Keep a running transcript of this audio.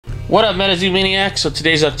What up, MetaZoo Maniacs? So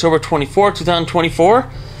today's October 24, 2024,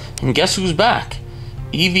 and guess who's back?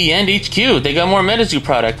 eVendHQ. They got more MetaZoo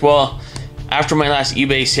product. Well, after my last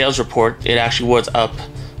eBay sales report, it actually was up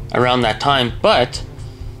around that time, but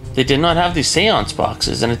they did not have these Séance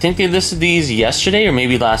boxes, and I think they listed these yesterday or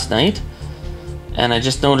maybe last night, and I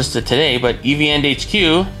just noticed it today. But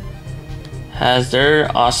eVendHQ has their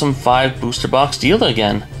awesome 5 booster box deal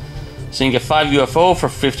again. So you can get 5 UFO for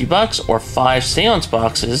 $50 or 5 Séance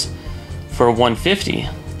boxes for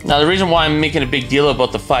 $150. Now the reason why I'm making a big deal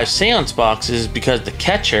about the 5 Séance boxes is because the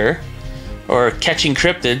catcher, or Catching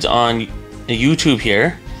Cryptids on YouTube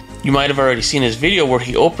here, you might have already seen his video where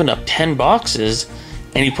he opened up 10 boxes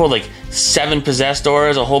and he pulled like 7 Possessed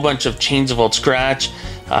Auras, a whole bunch of Chains of Old Scratch,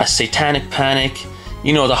 Satanic Panic,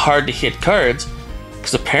 you know, the hard to hit cards,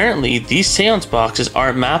 because apparently these Séance boxes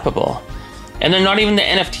aren't mappable. And they're not even the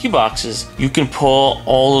NFT boxes. You can pull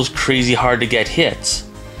all those crazy hard to get hits.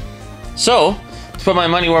 So, to put my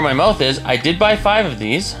money where my mouth is, I did buy 5 of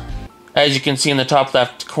these. As you can see in the top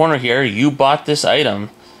left corner here, you bought this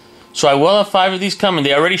item. So I will have 5 of these coming.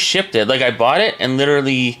 They already shipped it. Like, I bought it and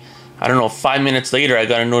literally, I don't know, 5 minutes later I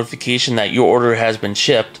got a notification that your order has been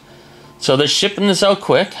shipped. So they're shipping this out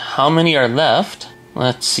quick. How many are left?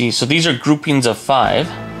 Let's see. So these are groupings of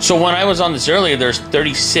 5. So when I was on this earlier, there's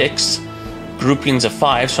 36 groupings of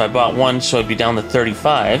 5. So I bought 1, so I'd be down to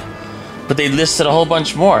 35. But they listed a whole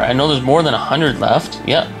bunch more. I know there's more than 100 left.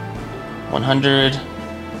 Yep. 100,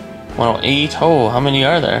 108. Oh, how many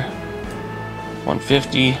are there?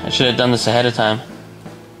 150. I should have done this ahead of time.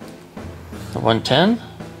 110.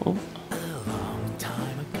 Oh.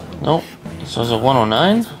 Nope. So is it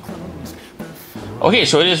 109? Okay,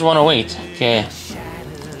 so it is 108. Okay.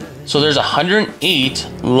 So there's 108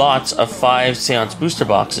 lots of 5 Séance booster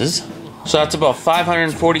boxes. So that's about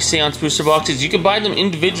 540 Séance booster boxes. You can buy them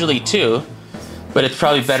individually too, but it's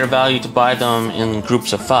probably better value to buy them in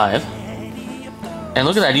groups of 5. And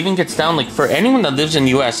look at that, it even gets down, like, for anyone that lives in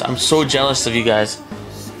the US, I'm so jealous of you guys.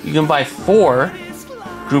 You can buy 4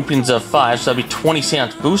 groupings of 5, so that'd be 20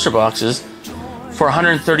 Séance booster boxes for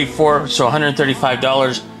 $134, so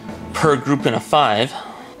 $135 per grouping of 5.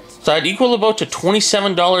 So that'd equal about to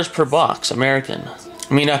 $27 per box, American.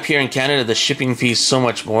 I mean, up here in Canada, the shipping fee is so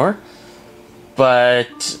much more.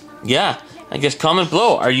 But yeah, I guess comment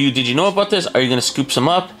below. Did you know about this? Are you gonna scoop some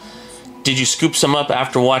up? Did you scoop some up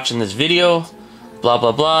after watching this video? Blah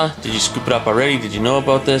blah blah. Did you scoop it up already? Did you know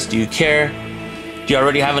about this? Do you care? Do you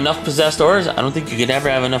already have enough Possessed Auras? I don't think you could ever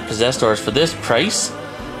have enough Possessed Auras for this price,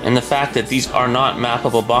 and the fact that these are not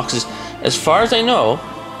mappable boxes. As far as I know,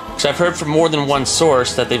 because I've heard from more than one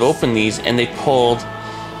source that they've opened these and they pulled,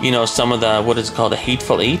 you know, some of the, what is it called, the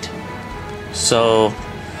Hateful Eight. So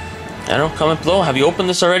I don't know, comment below. Have you opened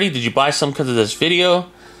this already? Did you buy some because of this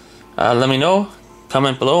video? Let me know.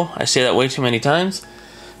 Comment below. I say that way too many times.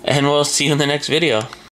 And we'll see you in the next video.